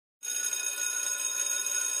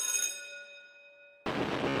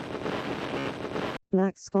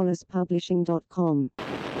blackscholarspublishing.com.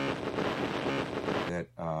 That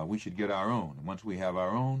we should get our own. Once we have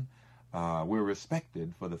our own, we're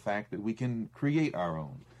respected for the fact that we can create our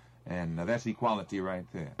own. And that's equality right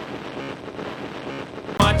there.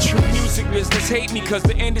 My true music business hate me cause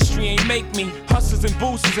the industry ain't make me. Hustlers and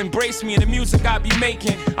boosters embrace me and the music I be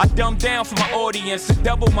making. I dumb down for my audience and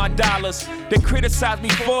double my dollars. They criticize me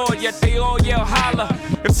for it, yet they all yell holla.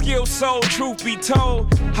 If skill sold, truth be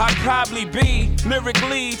told, I'd probably be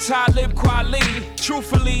lyrically Talib Kweli.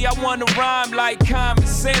 Truthfully, I wanna rhyme like common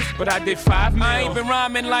sense, but I did 5 mil. I ain't been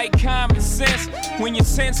rhyming like common sense. When your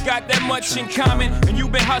sense got that much in common, and you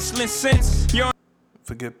been hustling since you're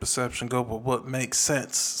forget perception, go with what makes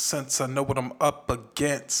sense. Since I know what I'm up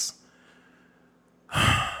against.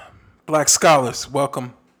 Black Scholars,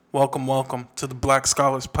 welcome to the Black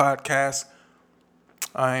Scholars Podcast.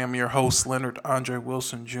 I am your host, Leonard Andre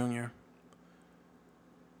Wilson Jr.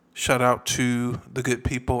 Shout out to the good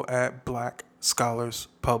people at Black Scholars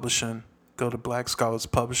Publishing. Go to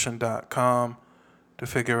blackscholarspublishing.com to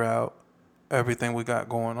figure out everything we got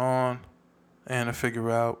going on and to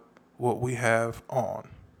figure out what we have on.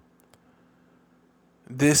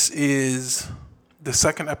 This is the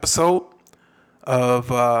second episode of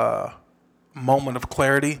Moment of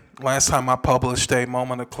Clarity. Last time I published a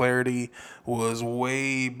Moment of Clarity was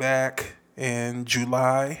way back in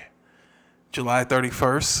July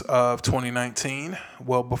 31st of 2019,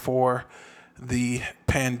 well before the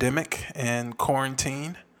pandemic and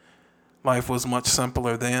quarantine. Life was much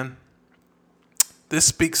simpler then. This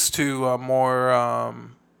speaks to a more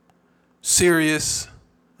serious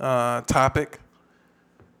topic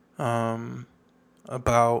about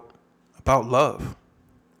love,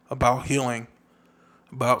 about healing,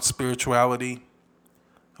 about spirituality.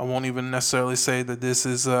 I won't even necessarily say that this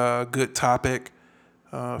is a good topic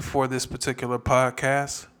for this particular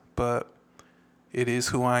podcast, but it is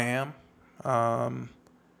who I am.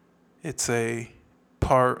 It's a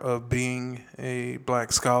part of being a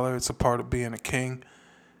black scholar. It's a part of being a king,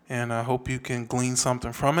 and I hope you can glean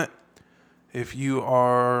something from it. If you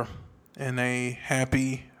are in a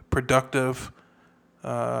happy, productive,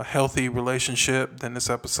 healthy relationship, then this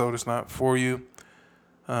episode is not for you.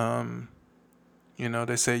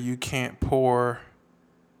 They say you can't pour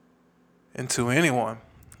into anyone,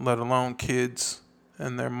 let alone kids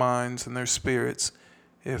and their minds and their spirits,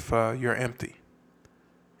 if you're empty.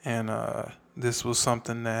 And this was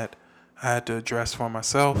something that I had to address for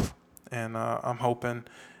myself, and I'm hoping,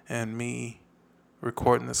 and me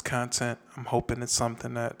recording this content, I'm hoping it's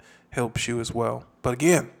something that helps you as well. But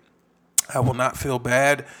again, I will not feel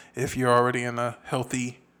bad if you're already in a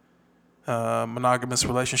healthy monogamous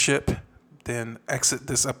relationship. Then exit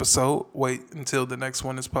this episode, wait until the next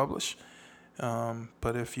one is published.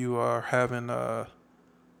 But if you are having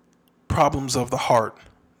problems of the heart,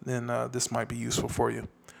 then this might be useful for you.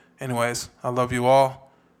 Anyways, I love you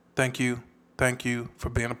all. Thank you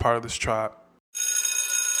for being a part of this tribe.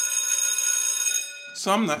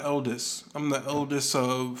 So I'm the eldest. I'm the eldest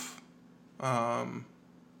of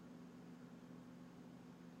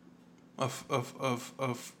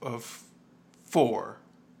four.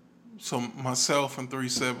 So myself and 3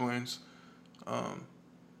 siblings.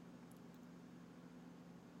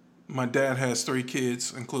 My dad has 3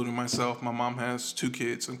 kids, including myself. My mom has 2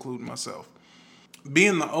 kids, including myself.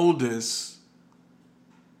 Being the oldest,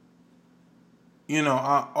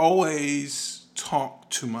 I always talk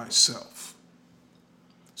to myself.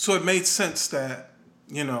 So it made sense that,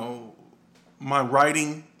 my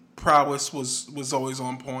writing prowess was always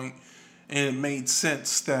on point, and it made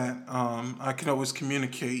sense that I could always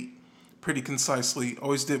communicate pretty concisely,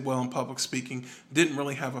 always did well in public speaking, didn't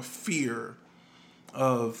really have a fear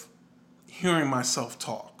of hearing myself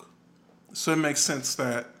talk. So it makes sense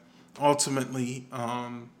that ultimately,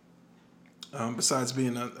 besides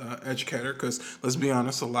being an educator, because let's be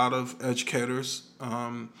honest, a lot of educators,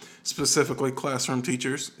 specifically classroom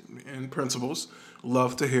teachers and principals,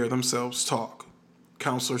 love to hear themselves talk.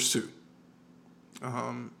 Counselors too.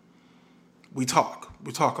 We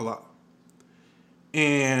talk a lot.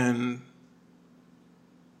 And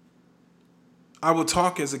I would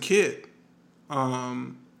talk as a kid.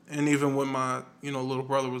 And even when my, little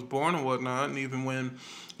brother was born and whatnot, and even when,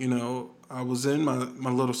 I was in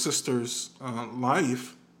my little sister's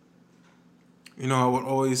life, I would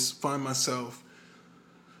always find myself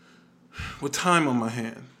with time on my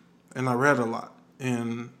hand. And I read a lot.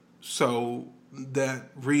 And so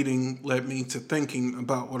that reading led me to thinking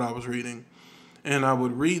about what I was reading. And I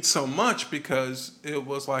would read so much because it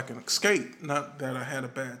was like an escape. Not that I had a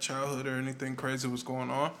bad childhood or anything crazy was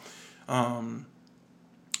going on.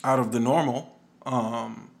 Out of the normal.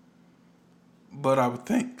 but I would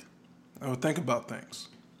think. I would think about things.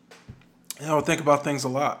 And I would think about things a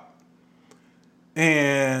lot.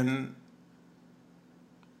 And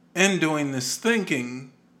in doing this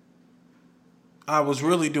thinking, I was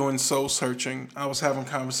really doing soul searching. I was having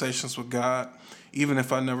conversations with God, even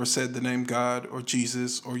if I never said the name God or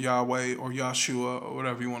Jesus or Yahweh or Yahshua or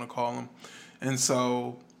whatever you want to call him. And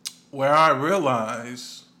so where I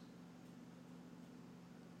realized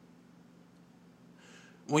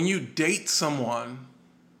when you date someone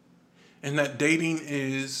and that dating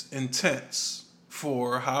is intense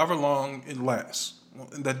for however long it lasts,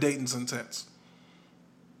 that dating's intense.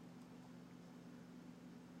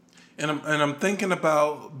 And I'm thinking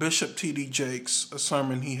about Bishop T.D. Jakes, a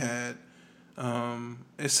sermon he had.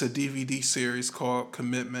 It's a DVD series called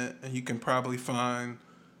Commitment, and you can probably find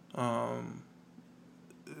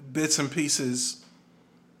bits and pieces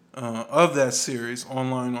of that series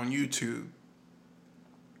online on YouTube.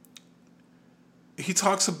 He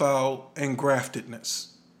talks about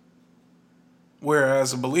engraftedness, where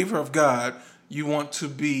as a believer of God, you want to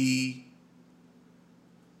be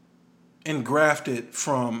engrafted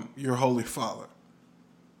from your Holy Father.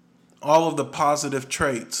 All of the positive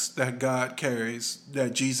traits that God carries,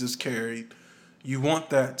 that Jesus carried, you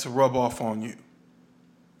want that to rub off on you.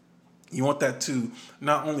 You want that to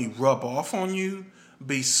not only rub off on you,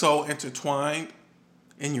 be so intertwined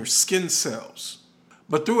in your skin cells.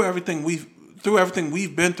 But through everything we've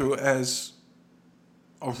been through as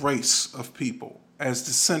a race of people, as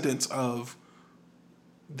descendants of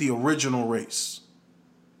the original race,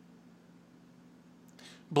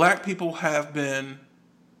 Black people have been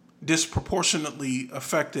disproportionately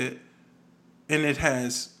affected, and it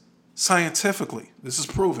has scientifically, this is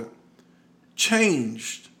proven,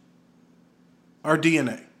 changed our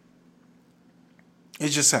DNA. It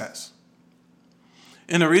just has.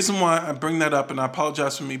 And the reason why I bring that up, and I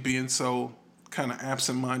apologize for me being so kind of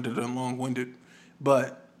absent-minded and long-winded,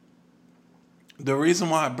 but the reason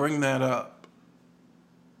why I bring that up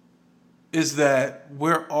is that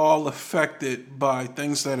we're all affected by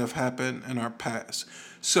things that have happened in our past.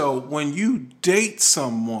 So when you date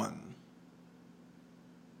someone,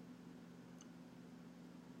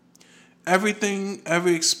 every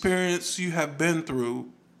experience you have been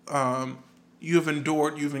through, you've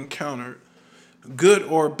endured, you've encountered, good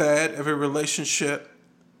or bad, every relationship,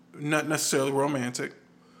 not necessarily romantic,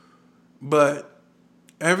 but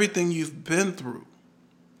everything you've been through,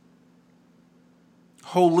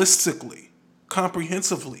 holistically,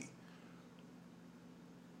 comprehensively,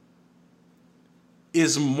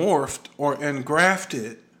 is morphed or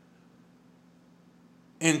engrafted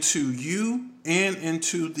into you and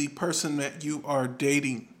into the person that you are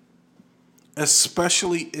dating,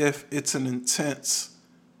 especially if it's an intense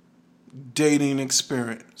dating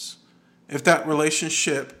experience. If that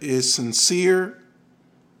relationship is sincere,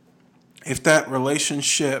 if that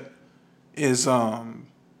relationship is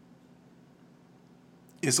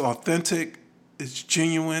authentic, it's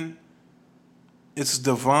genuine, it's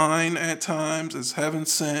divine at times, it's heaven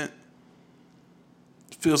sent,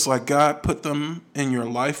 it feels like God put them in your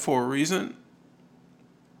life for a reason.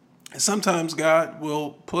 And sometimes God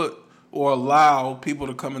will put or allow people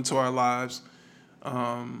to come into our lives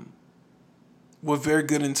with very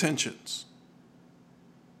good intentions.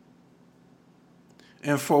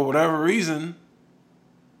 And for whatever reason,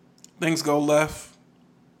 things go left.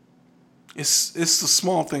 It's the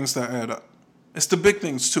small things that add up. It's the big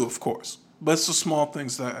things too, of course, but it's the small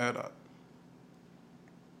things that add up.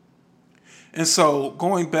 And so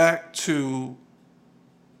going back to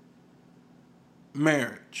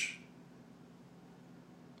marriage,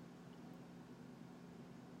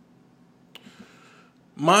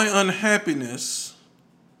 my unhappiness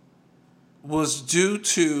was due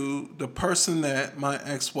to the person that my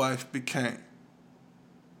ex-wife became.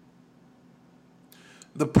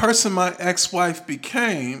 The person my ex-wife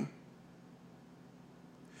became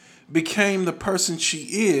the person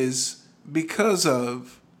she is because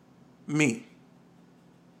of me.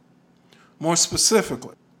 More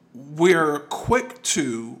specifically, we're quick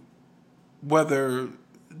to, whether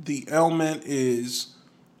the ailment is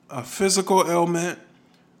a physical ailment,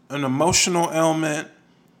 an emotional ailment,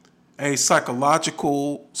 a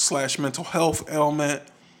psychological/mental health ailment,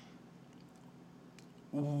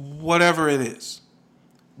 whatever it is,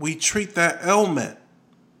 we treat that ailment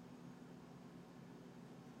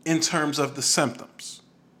in terms of the symptoms.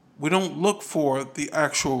 We don't look for the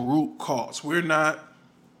actual root cause. We're not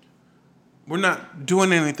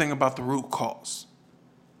doing anything about the root cause.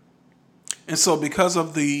 And so because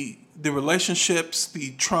of the relationships,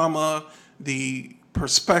 the trauma, the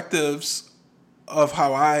perspectives of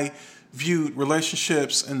how I viewed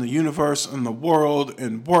relationships and the universe and the world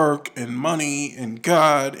and work and money and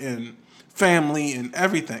God and family and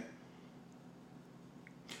everything.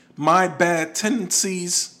 My bad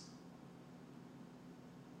tendencies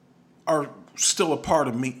are still a part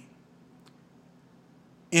of me.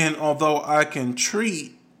 And although I can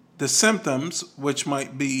treat the symptoms, which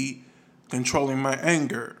might be controlling my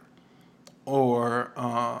anger or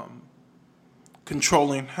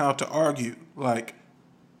controlling how to argue, like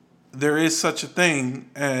there is such a thing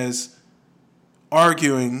as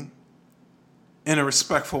arguing in a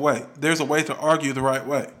respectful way. There's a way to argue the right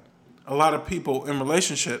way. A lot of people in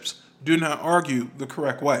relationships do not argue the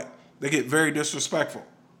correct way. They get very disrespectful.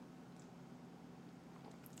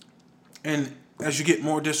 And as you get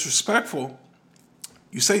more disrespectful,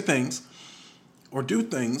 you say things or do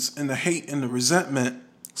things, and the hate and the resentment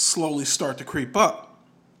slowly start to creep up.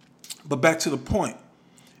 But back to the point.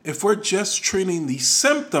 If we're just treating the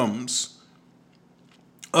symptoms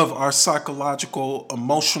of our psychological,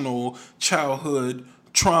 emotional, childhood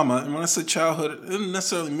trauma, and when I say childhood, it doesn't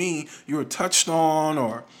necessarily mean you were touched on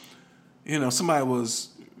or, somebody was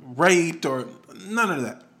raped or none of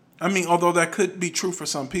that. I mean, although that could be true for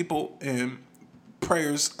some people, and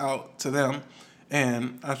prayers out to them,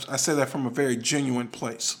 and I say that from a very genuine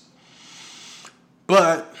place.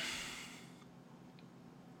 But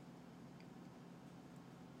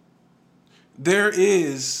there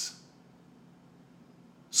is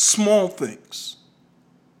small things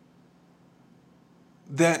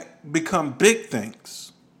that become big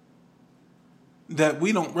things that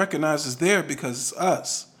we don't recognize as there because it's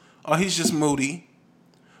us. Oh, he's just moody.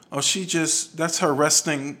 Oh, that's her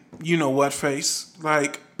resting, you-know-what face.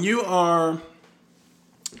 Like, you are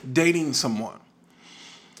dating someone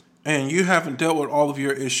and you haven't dealt with all of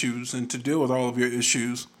your issues, and to deal with all of your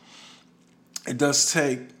issues, it does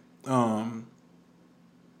take,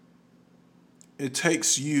 it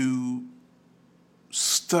takes you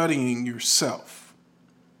studying yourself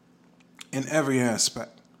in every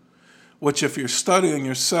aspect. Which, if you're studying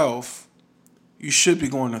yourself, you should be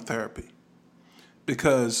going to therapy.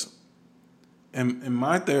 Because in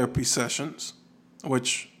my therapy sessions,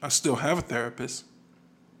 which I still have a therapist,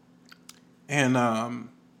 and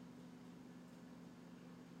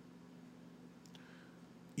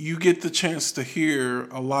you get the chance to hear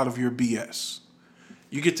a lot of your BS.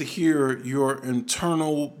 You get to hear your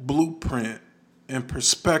internal blueprint and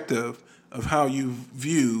perspective of how you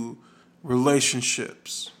view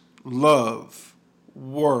relationships, love,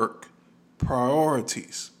 work,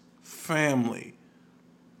 priorities, family,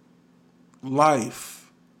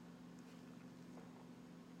 life,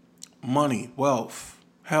 money, wealth,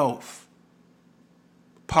 health,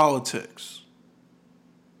 politics.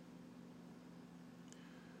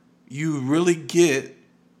 You really get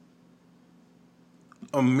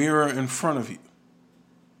a mirror in front of you.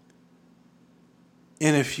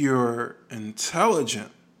 And if you're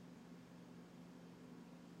intelligent,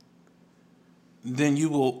 then you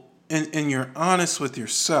will, and you're honest with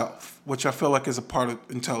yourself, which I feel like is a part of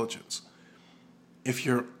intelligence. If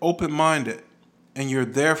you're open-minded and you're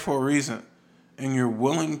there for a reason and you're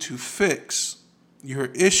willing to fix your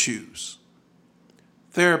issues,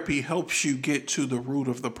 therapy helps you get to the root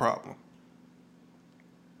of the problem.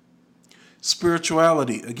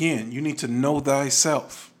 Spirituality, again, you need to know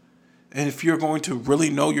thyself. And if you're going to really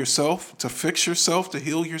know yourself, to fix yourself, to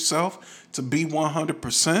heal yourself, to be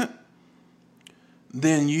 100%,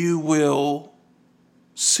 then you will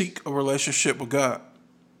seek a relationship with God.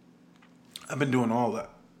 I've been doing all that.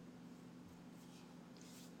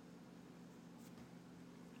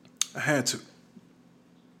 I had to.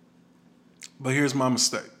 But here's my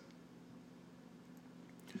mistake.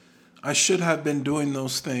 I should have been doing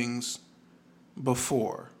those things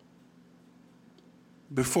before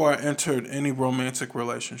I entered any romantic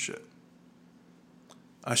relationship.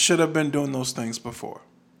 I should have been doing those things before.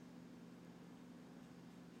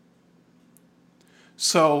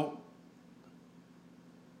 So,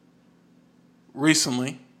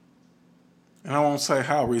 recently, and I won't say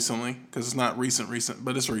how recently, because it's not recent,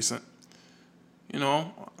 but it's recent.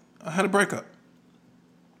 I had a breakup.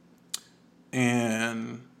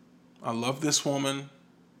 And I love this woman.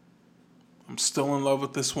 I'm still in love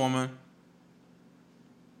with this woman.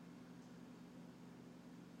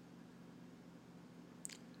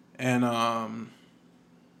 And I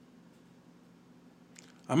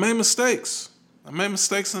made mistakes. I made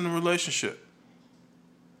mistakes in the relationship.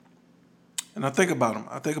 And I think about them.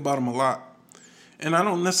 I think about them a lot. And I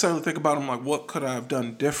don't necessarily think about them like, what could I have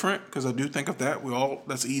done different? Because I do think of that.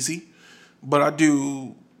 That's easy. But I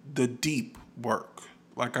do the deep work.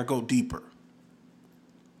 Like, I go deeper.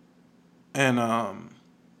 And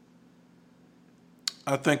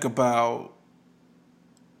I think about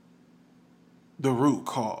the root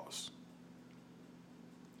cause.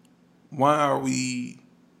 Why are we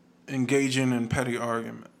engaging in petty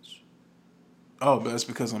arguments? Oh, but that's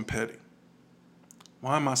because I'm petty.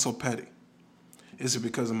 Why am I so petty? Is it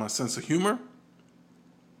because of my sense of humor?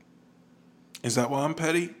 Is that why I'm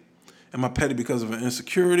petty? Am I petty because of an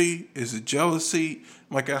insecurity? Is it jealousy?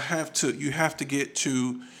 Like you have to get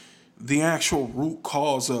to the actual root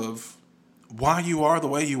cause of why you are the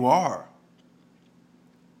way you are.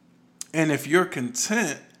 And if you're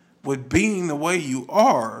content with being the way you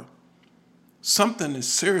are, something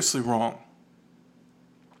is seriously wrong.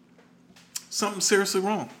 Something seriously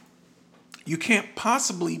wrong. You can't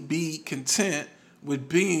possibly be content with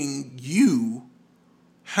being you,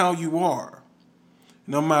 how you are.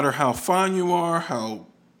 No matter how fine you are, how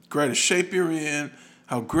great a shape you're in,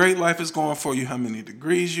 how great life is going for you, how many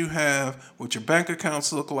degrees you have, what your bank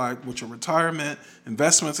accounts look like, what your retirement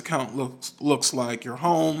investments account looks like, your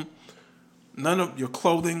home, none of your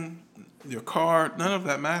clothing, your car, none of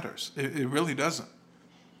that matters. It really doesn't.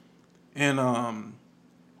 And I'm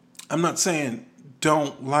not saying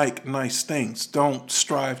don't like nice things. Don't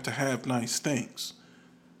strive to have nice things.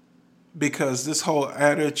 Because this whole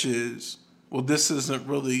adage is, well, this isn't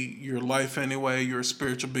really your life anyway. You're a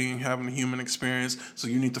spiritual being having a human experience. So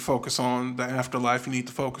you need to focus on the afterlife. You need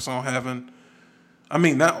to focus on having,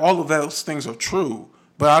 all of those things are true.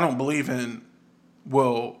 But I don't believe in,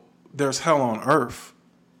 well, there's hell on earth.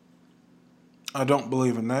 I don't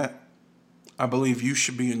believe in that. I believe you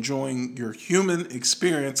should be enjoying your human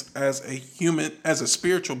experience as a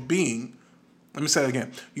spiritual being. Let me say it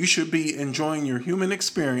again. You should be enjoying your human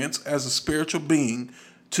experience as a spiritual being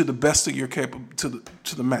to the best of your to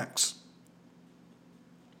the max.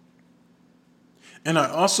 And I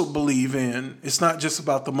also believe in, it's not just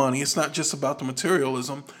about the money. It's not just about the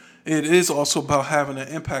materialism. It is also about having an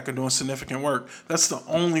impact and doing significant work. That's the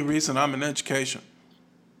only reason I'm in education.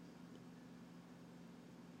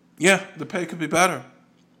 Yeah, the pay could be better.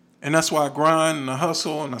 And that's why I grind and I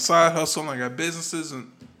hustle and I side hustle and I got businesses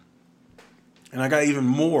and I got even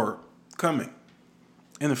more coming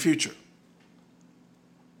in the future.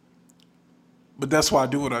 But that's why I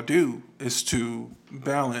do what I do, is to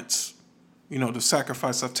balance, the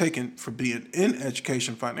sacrifice I've taken for being in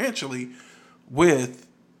education financially with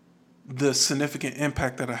the significant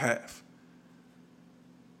impact that I have.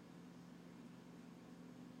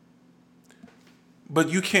 But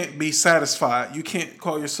you can't be satisfied. You can't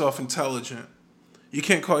call yourself intelligent. You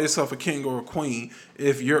can't call yourself a king or a queen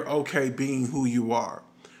if you're okay being who you are.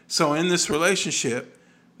 So in this relationship,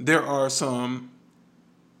 there are some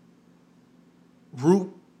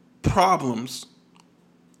root problems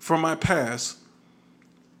from my past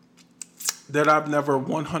that I've never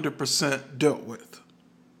 100% dealt with.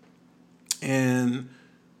 And,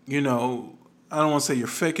 I don't want to say you're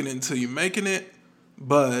faking it until you're making it,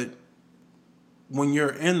 but when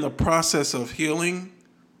you're in the process of healing,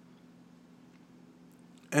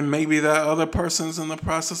 and maybe that other person's in the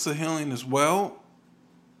process of healing as well,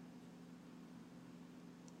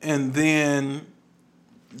 and then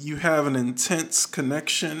you have an intense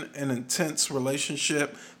connection, an intense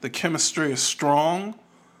relationship, the chemistry is strong,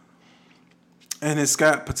 and it's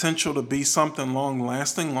got potential to be something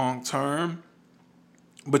long-lasting, long-term,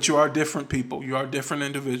 but you are different people, you are different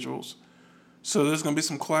individuals, so there's going to be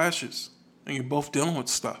some clashes. And you're both dealing with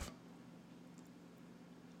stuff.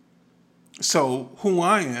 So who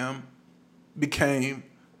I am became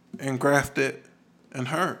engrafted in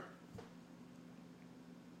her.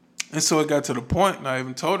 And so it got to the point, and I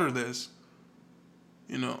even told her this,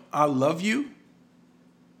 I love you,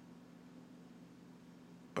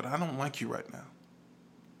 but I don't like you right now.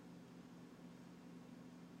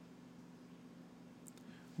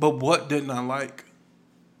 But what didn't I like?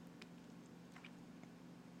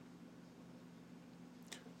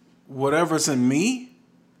 Whatever's in me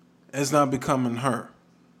has now become in her.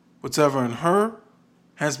 Whatever in her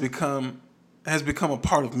has become a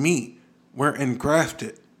part of me. We're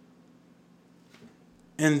engrafted.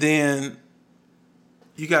 And then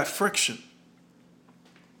you got friction.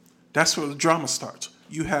 That's where the drama starts.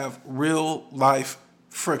 You have real life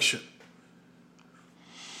friction.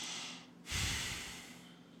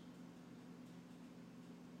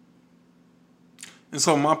 And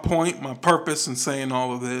so my point, my purpose in saying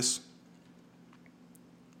all of this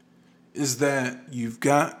is that you've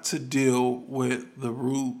got to deal with the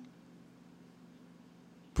root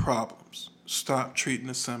problems. Stop treating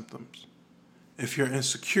the symptoms. If you're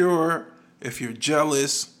insecure, if you're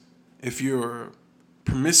jealous, if you're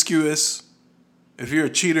promiscuous, if you're a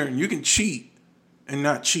cheater, and you can cheat and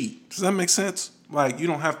not cheat. Does that make sense? Like, you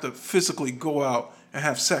don't have to physically go out and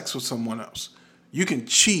have sex with someone else. You can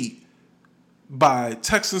cheat by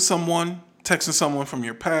texting someone from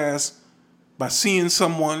your past, by seeing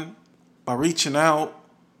someone, by reaching out.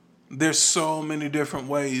 There's so many different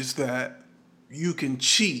ways that you can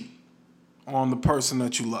cheat on the person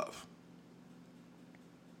that you love.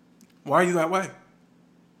 Why are you that way?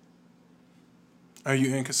 Are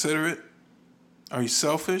you inconsiderate? Are you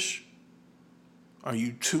selfish? Are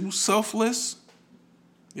you too selfless?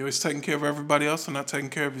 You're always taking care of everybody else and not taking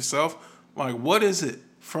care of yourself? Like, what is it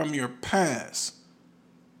from your past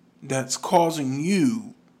that's causing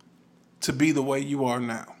you to be the way you are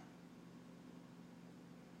now?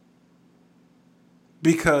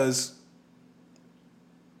 Because,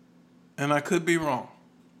 and I could be wrong,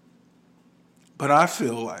 but I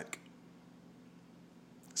feel like,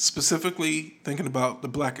 specifically thinking about the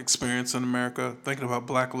black experience in America, thinking about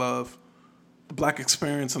black love, the black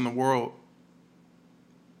experience in the world,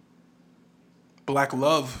 black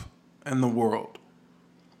love in the world,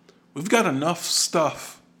 we've got enough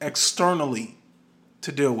stuff externally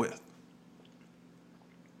to deal with.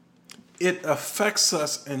 It affects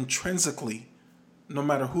us intrinsically, no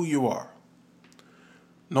matter who you are.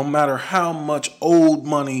 No matter how much old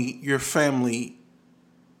money your family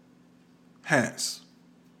has.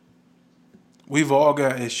 We've all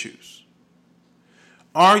got issues.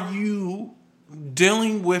 Are you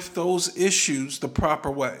dealing with those issues the proper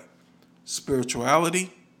way?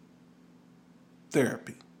 Spirituality,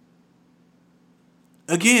 therapy.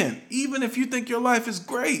 Again, even if you think your life is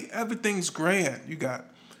great, everything's grand. You got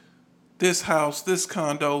this house, this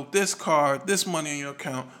condo, this car, this money in your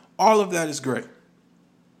account. All of that is great.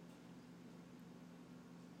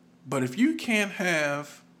 But if you can't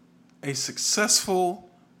have a successful,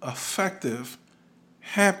 effective,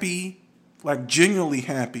 happy, like genuinely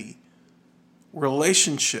happy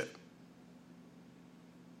relationship,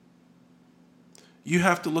 you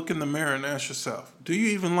have to look in the mirror and ask yourself, do you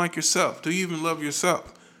even like yourself? Do you even love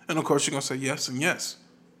yourself? And of course, you're going to say yes and yes.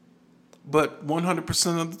 But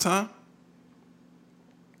 100% of the time,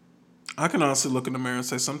 I can honestly look in the mirror and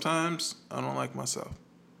say, sometimes I don't like myself.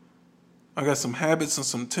 I got some habits and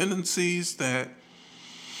some tendencies that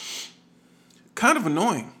kind of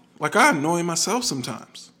annoying. Like, I annoy myself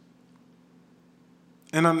sometimes.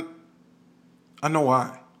 And I know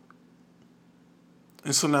why.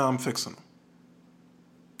 And so now I'm fixing them.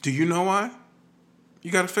 Do you know why? You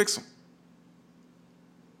got to fix them.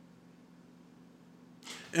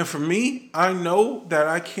 And for me, I know that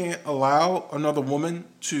I can't allow another woman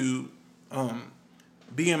to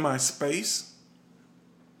be in my space.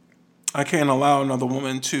 I can't allow another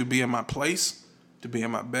woman to be in my place, to be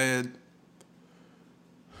in my bed.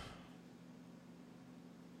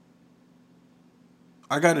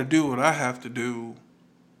 I got to do what I have to do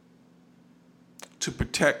to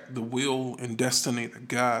protect the will and destiny that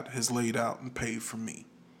God has laid out and paid for me.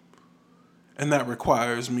 And that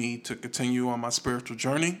requires me to continue on my spiritual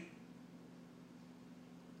journey.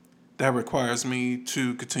 That requires me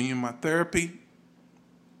to continue my therapy.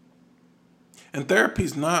 And therapy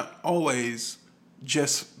is not always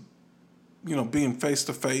just, being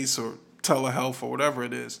face-to-face or telehealth or whatever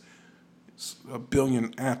it is. There's a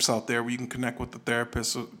billion apps out there where you can connect with the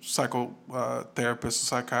therapist or psychotherapist or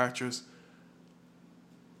psychiatrist.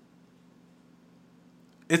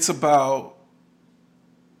 It's about,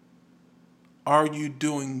 are you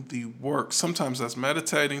doing the work? Sometimes that's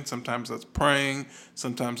meditating, sometimes that's praying,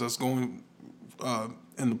 sometimes that's going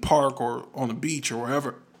in the park or on the beach or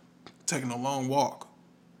wherever, taking a long walk.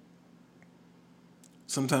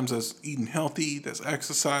 Sometimes that's eating healthy, that's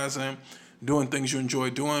exercising, doing things you enjoy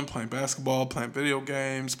doing, playing basketball, playing video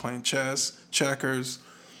games, playing chess, checkers,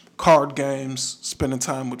 card games, spending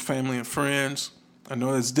time with family and friends. I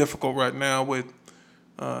know it's difficult right now with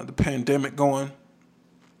the pandemic going,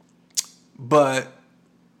 but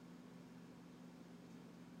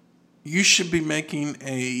you should be making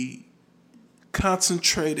a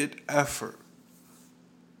concentrated effort,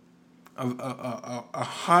 a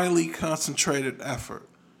highly concentrated effort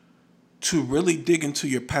to really dig into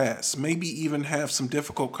your past, maybe even have some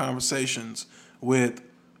difficult conversations with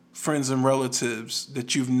friends and relatives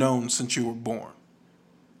that you've known since you were born.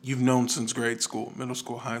 You've known since grade school, middle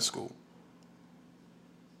school, high school.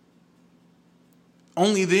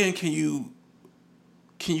 Only then can you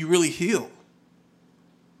really heal.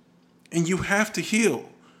 And you have to heal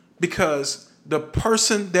because the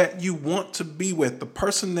person that you want to be with, the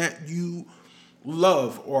person that you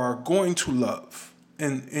love or are going to love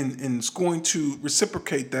and is going to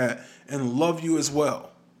reciprocate that and love you as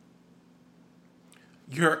well.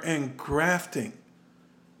 You're engrafting.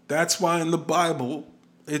 That's why in the Bible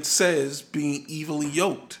it says being evilly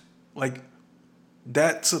yoked. Like,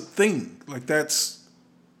 That's a thing. Like,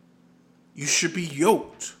 you should be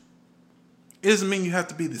yoked. It doesn't mean you have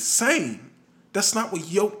to be the same. That's not what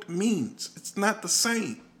yoked means. It's not the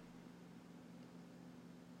same.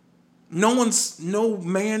 No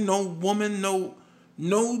man, no woman,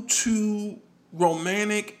 no two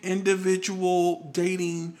romantic individual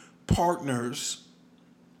dating partners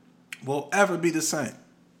will ever be the same.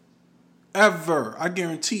 Ever. I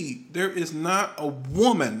guarantee there is not a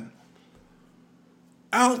woman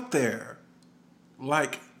out there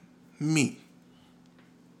like me.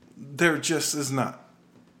 There just is not.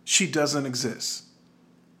 She doesn't exist.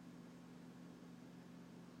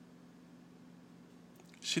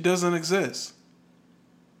 She doesn't exist.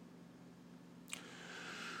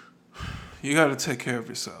 You got to take care of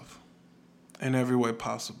yourself in every way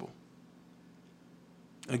possible.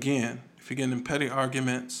 Again, if you're getting in petty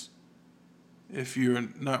arguments, if you're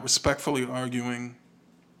not respectfully arguing,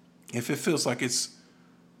 if it feels like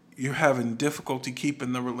you're having difficulty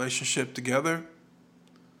keeping the relationship together,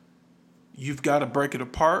 you've got to break it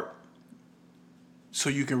apart so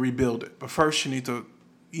you can rebuild it. But first, you need to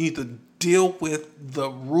deal with the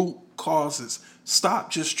root causes. Stop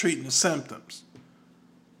just treating the symptoms.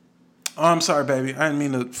 Oh, I'm sorry, baby. I didn't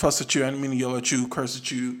mean to fuss at you. I didn't mean to yell at you, curse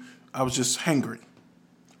at you. I was just hangry.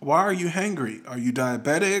 Why are you hangry? Are you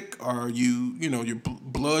diabetic? Are you, your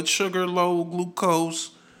blood sugar low,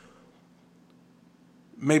 glucose?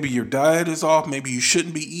 Maybe your diet is off. Maybe you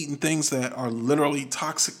shouldn't be eating things that are literally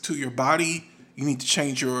toxic to your body. You need to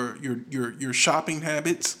change your shopping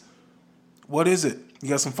habits. What is it? You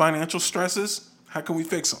got some financial stresses? How can we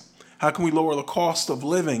fix them? How can we lower the cost of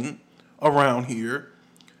living around here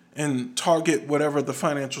and target whatever the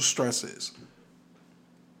financial stress is?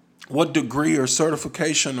 What degree or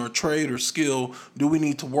certification or trade or skill do we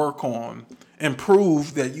need to work on and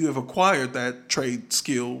prove that you have acquired that trade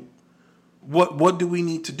skill? What do we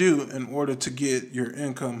need to do in order to get your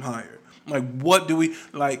income higher? What do we,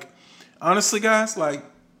 honestly, guys,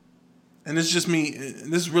 and it's just me,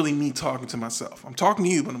 this is really me talking to myself. I'm talking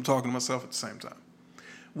to you, but I'm talking to myself at the same time.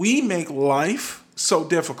 We make life so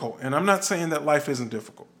difficult, and I'm not saying that life isn't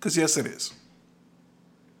difficult, because yes, it is.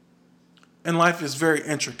 And life is very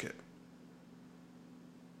intricate.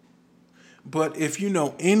 But if you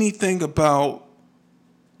know anything about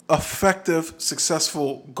effective,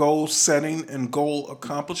 successful goal setting and goal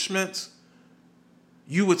accomplishments,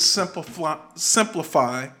 you would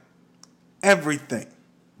simplify everything.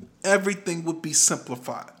 Everything would be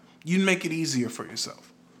simplified. You'd make it easier for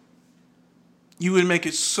yourself. You would make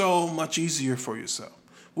it so much easier for yourself.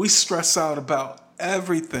 We stress out about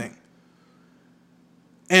everything.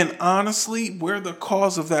 And honestly, we're the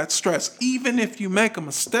cause of that stress. Even if you make a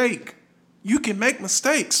mistake, you can make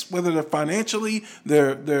mistakes, whether they're financially,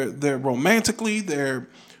 they're romantically, they're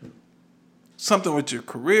something with your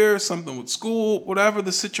career, something with school, whatever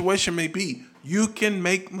the situation may be. You can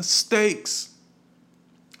make mistakes.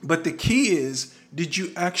 But the key is, did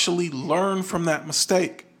you actually learn from that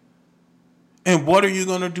mistake? And what are you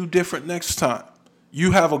going to do different next time?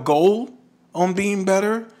 You have a goal on being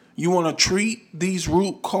better. You want to treat these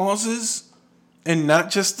root causes and not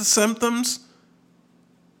just the symptoms.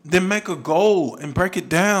 Then make a goal and break it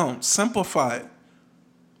down. Simplify it.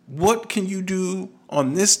 What can you do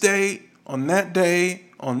on this day, on that day,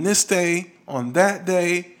 on this day, on that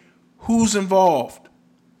day? Who's involved?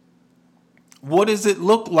 What does it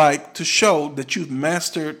look like to show that you've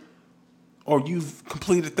mastered or you've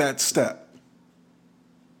completed that step?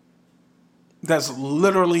 That's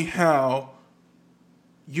literally how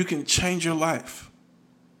you can change your life.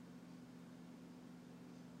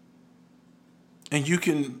 And you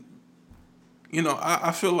can,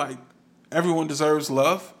 I feel like everyone deserves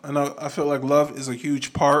love. And I feel like love is a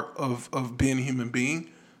huge part of being a human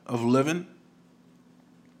being, of living.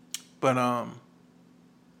 But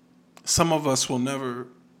some of us will never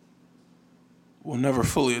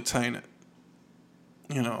fully attain it.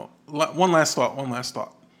 One last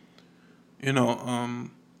thought.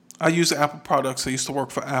 I use Apple products. I used to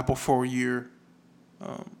work for Apple for a year.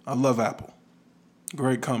 I love Apple.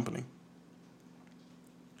 Great company.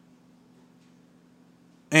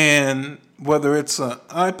 And whether it's an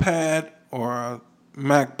iPad or a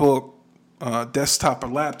MacBook, desktop or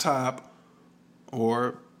laptop,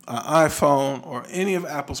 or an iPhone, or any of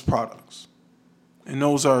Apple's products, and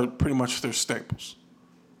those are pretty much their staples.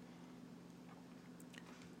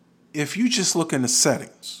 If you just look in the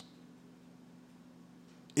settings,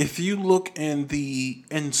 if you look in the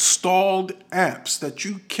installed apps that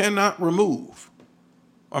you cannot remove,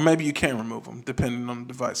 or maybe you can remove them depending on the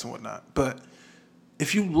device and whatnot, but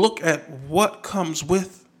if you look at what comes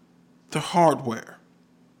with the hardware,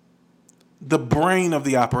 the brain of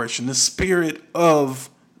the operation, the spirit of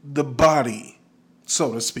the body,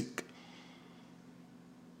 so to speak.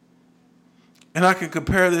 And I can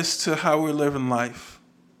compare this to how we're living life.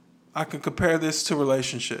 I can compare this to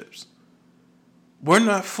relationships. We're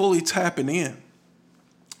not fully tapping in.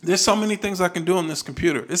 There's so many things I can do on this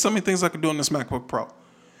computer. There's so many things I can do on this MacBook Pro.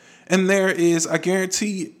 And there is, I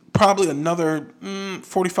guarantee, probably another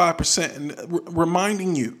 45%. And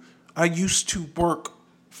reminding you, I used to work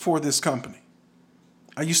for this company.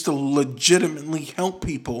 I used to legitimately help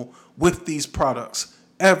people with these products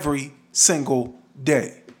every single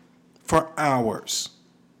day for hours.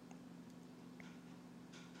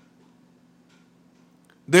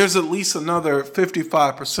 There's at least another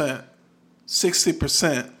 55%,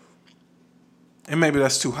 60%, and maybe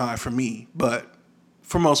that's too high for me, but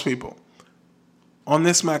for most people, on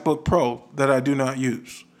this MacBook Pro that I do not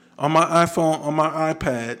use. On my iPhone, on my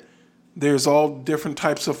iPad, there's all different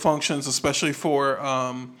types of functions, especially for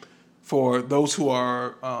those who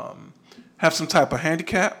are have some type of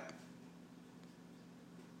handicap,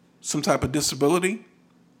 some type of disability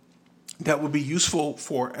that would be useful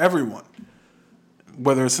for everyone.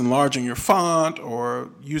 Whether it's enlarging your font or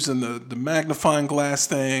using the magnifying glass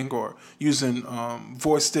thing or using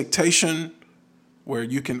voice dictation, where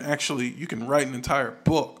you can write an entire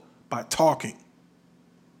book by talking,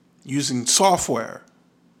 using software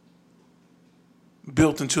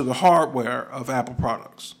built into the hardware of Apple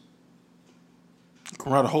products. You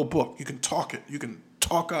can write a whole book. You can talk it. You can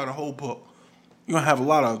talk out a whole book. You're going to have a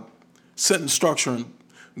lot of sentence structure and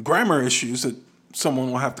grammar issues that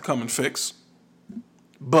someone will have to come and fix.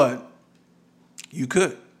 But you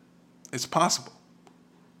could. It's possible.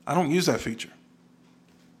 I don't use that feature.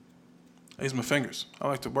 I use my fingers. I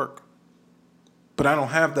like to work. But I don't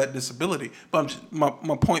have that disability. But my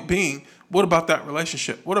point being, what about that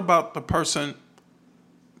relationship? What about the person,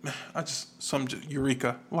 some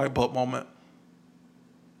eureka, light bulb moment.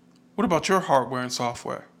 What about your hardware and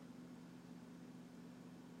software?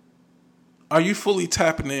 Are you fully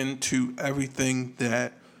tapping into everything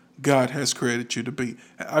that God has created you to be?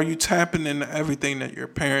 Are you tapping into everything that your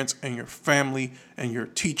parents and your family and your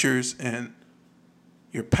teachers and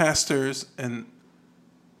your pastors and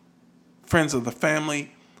friends of the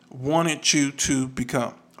family wanted you to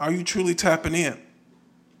become? Are you truly tapping in?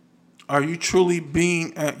 Are you truly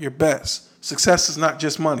being at your best? Success is not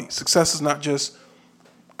just money. Success is not just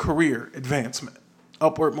career advancement,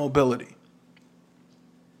 upward mobility,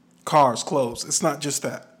 cars, clothes. It's not just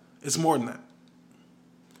that. It's more than that.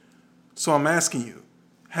 So I'm asking you,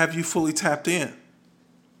 have you fully tapped in?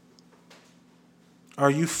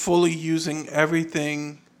 Are you fully using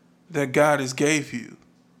everything that God has gave you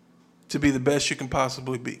to be the best you can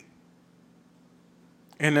possibly be?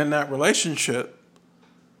 And in that relationship,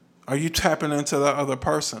 are you tapping into that other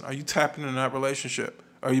person? Are you tapping in that relationship?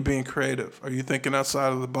 Are you being creative? Are you thinking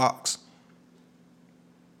outside of the box?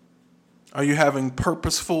 Are you having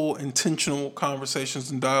purposeful, intentional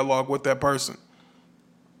conversations and dialogue with that person?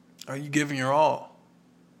 Are you giving your all?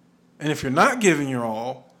 And if you're not giving your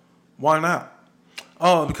all, why not?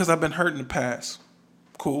 Oh, because I've been hurt in the past.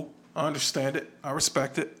 Cool. I understand it. I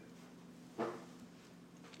respect it.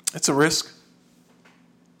 It's a risk.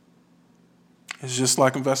 It's just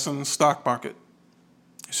like investing in the stock market.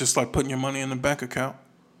 It's just like putting your money in a bank account.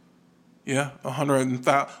 Yeah,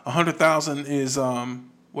 100,000 is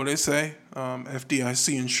what they say,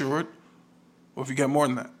 FDIC insured. Well, if you got more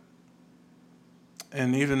than that,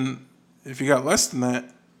 and even if you got less than that,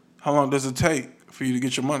 how long does it take for you to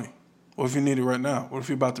get your money? What if you need it right now? What if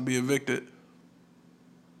you're about to be evicted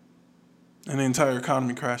and the entire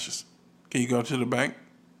economy crashes? Can you go to the bank?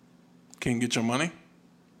 Can you get your money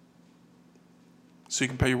so you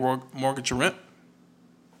can pay your mortgage or rent?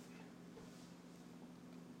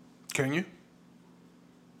 Can you?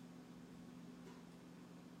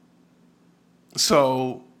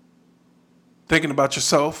 So, thinking about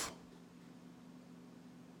yourself,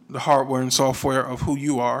 the hardware and software of who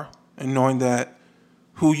you are, and knowing that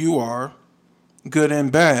who you are, good and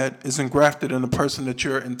bad, is engrafted in the person that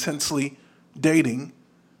you're intensely dating,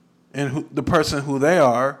 and the person who they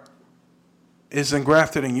are is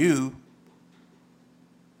engrafted in you.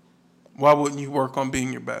 Why wouldn't you work on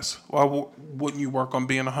being your best? Why wouldn't you work on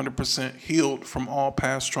being 100% healed from all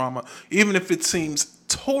past trauma? Even if it seems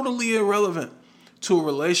totally irrelevant to a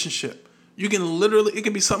relationship. You can it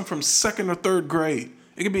can be something from second or third grade.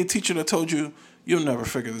 It could be a teacher that told you, you'll never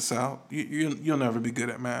figure this out. You'll never be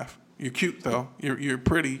good at math. You're cute, though. You're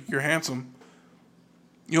pretty. You're handsome.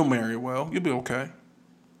 You'll marry well. You'll be okay.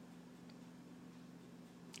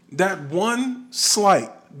 That one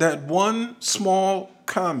slight, that one small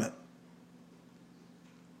comment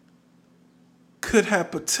could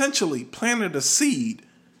have potentially planted a seed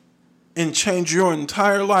and changed your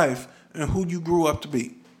entire life and who you grew up to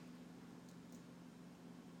be.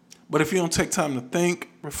 But if you don't take time to think,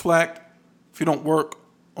 reflect, if you don't work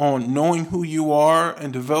on knowing who you are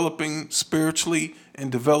and developing spiritually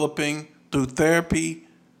and developing through therapy,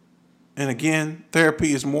 and again,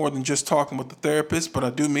 therapy is more than just talking with the therapist, but I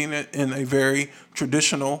do mean it in a very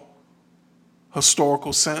traditional,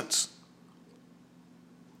 historical sense.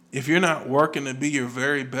 If you're not working to be your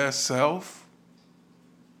very best self,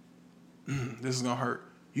 this is going to hurt.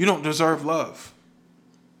 You don't deserve love.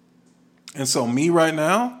 And so me right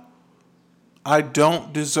now, I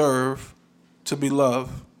don't deserve to be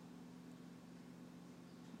loved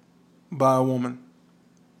by a woman.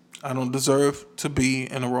 I don't deserve to be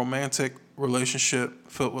in a romantic relationship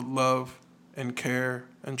filled with love and care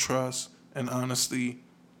and trust and honesty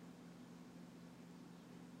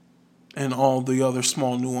and all the other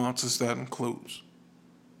small nuances that includes.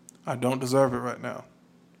 I don't deserve it right now.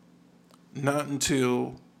 Not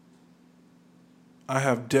until I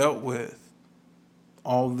have dealt with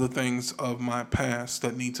all the things of my past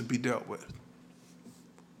that need to be dealt with.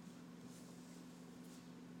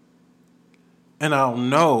 And I'll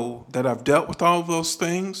know that I've dealt with all of those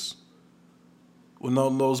things when all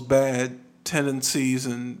those bad tendencies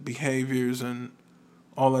and behaviors and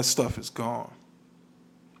all that stuff is gone.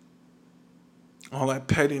 All that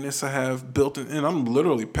pettiness I have built in, and I'm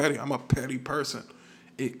literally petty. I'm a petty person.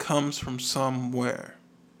 It comes from somewhere.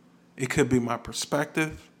 It could be my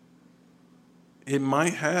perspective. It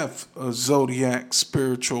might have a zodiac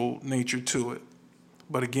spiritual nature to it.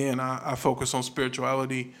 But again, I focus on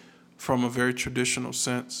spirituality from a very traditional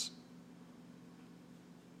sense.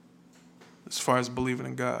 As far as believing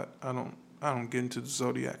in God, I don't get into the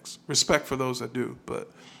zodiacs. Respect for those that do,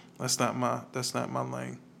 but that's not my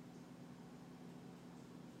lane.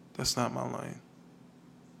 That's not my lane.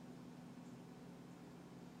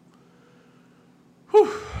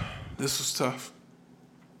 Whew. This was tough.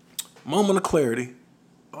 Moment of clarity.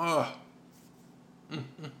 I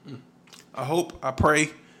pray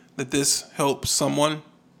that this helps someone.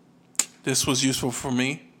 This was useful for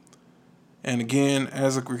me. And again,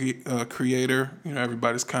 as a creator,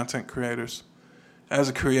 everybody's content creators. As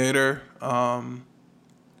a creator, I'm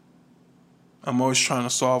always trying to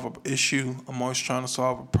solve an issue. I'm always trying to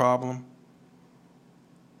solve a problem.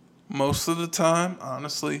 Most of the time,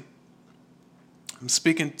 honestly, I'm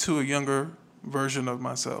speaking to a younger version of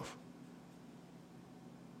myself.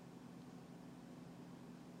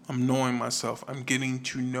 I'm knowing myself. I'm getting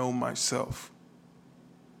to know myself.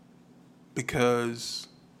 Because,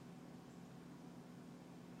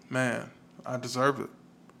 man, I deserve it.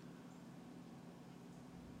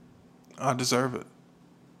 I deserve it.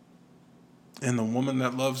 And the woman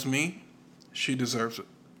that loves me, she deserves it.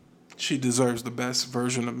 She deserves the best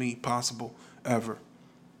version of me possible ever.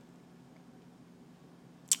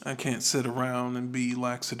 I can't sit around and be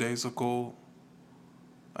lackadaisical.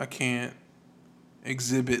 I can't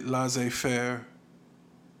exhibit laissez-faire.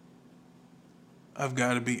 I've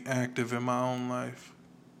got to be active in my own life.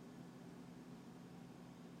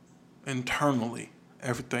 Internally,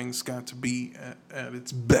 everything's got to be at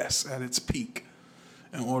its best, at its peak,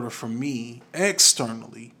 in order for me,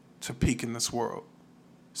 externally, to peak in this world.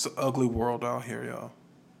 It's an ugly world out here, y'all.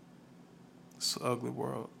 It's an ugly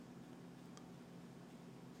world.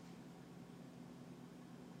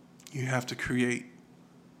 You have to create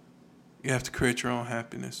your own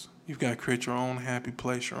happiness. You've got to create your own happy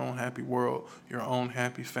place, your own happy world, your own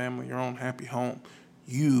happy family, your own happy home.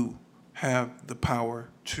 You have the power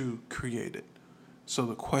to create it. So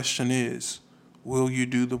the question is, will you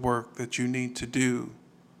do the work that you need to do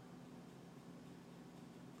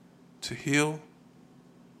to heal,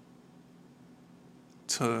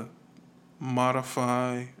 to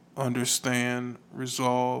modify, understand,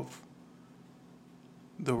 resolve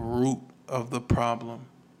the root of the problem,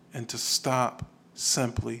 and to stop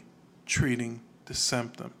simply treating the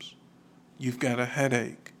symptoms? You've got a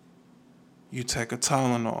headache. You take a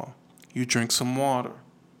Tylenol. You drink some water.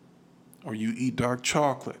 Or you eat dark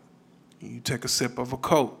chocolate. You take a sip of a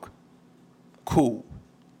Coke. Cool.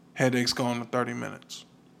 Headache's gone in 30 minutes.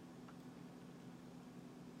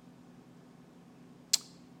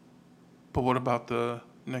 But what about the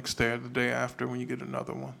next day or the day after when you get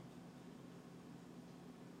another one?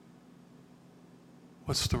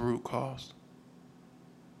 What's the root cause?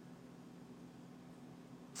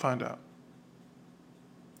 Find out.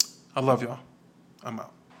 I love y'all. I'm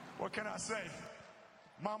out. What can I say?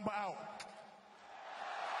 Mamba out.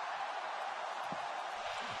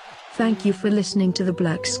 Thank you for listening to the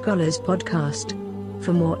Black Scholars Podcast.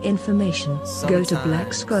 For more information, go to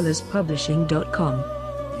blackscholarspublishing.com.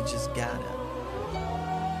 You just gotta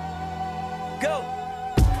go.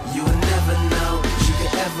 You will never know what you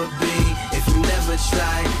could ever be. If you never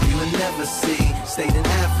try, you will never see. Stayed in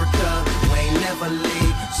Africa, we ain't never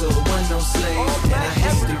leave. So it wasn't no slaves in our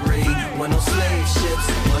history. Wasn't no slave ships,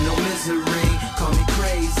 wasn't no misery. Call me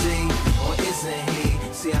crazy, or isn't he?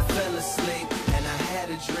 See, I fell asleep and I had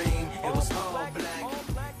a dream. It was